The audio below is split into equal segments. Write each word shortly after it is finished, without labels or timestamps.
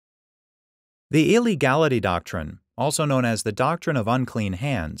The illegality doctrine, also known as the doctrine of unclean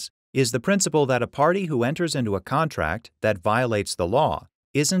hands, is the principle that a party who enters into a contract that violates the law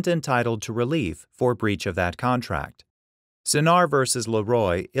isn't entitled to relief for breach of that contract. Sinnar v.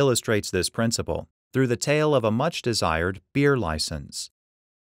 Leroy illustrates this principle through the tale of a much-desired beer license.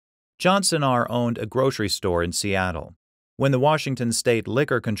 John Sinnar owned a grocery store in Seattle. When the Washington State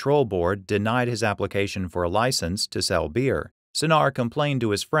Liquor Control Board denied his application for a license to sell beer, Sinnar complained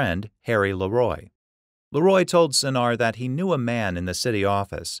to his friend, Harry Leroy. Leroy told Sinnar that he knew a man in the city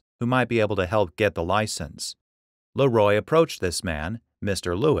office who might be able to help get the license. Leroy approached this man,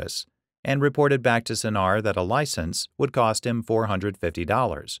 Mr. Lewis, and reported back to Sinnar that a license would cost him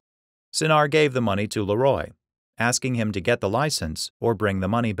 $450. Sinnar gave the money to Leroy, asking him to get the license or bring the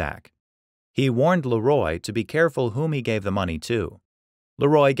money back. He warned Leroy to be careful whom he gave the money to.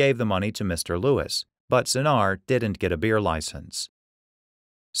 Leroy gave the money to Mr. Lewis, but Sinnar didn't get a beer license.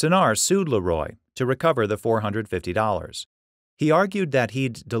 Sinnar sued Leroy to recover the $450. He argued that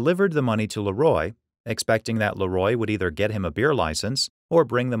he'd delivered the money to Leroy, expecting that Leroy would either get him a beer license or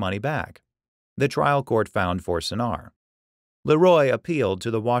bring the money back. The trial court found for Sinnar. Leroy appealed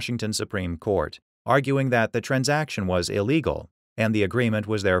to the Washington Supreme Court, arguing that the transaction was illegal and the agreement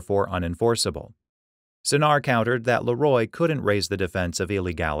was therefore unenforceable. Sinnar countered that Leroy couldn't raise the defense of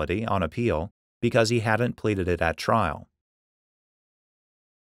illegality on appeal because he hadn't pleaded it at trial.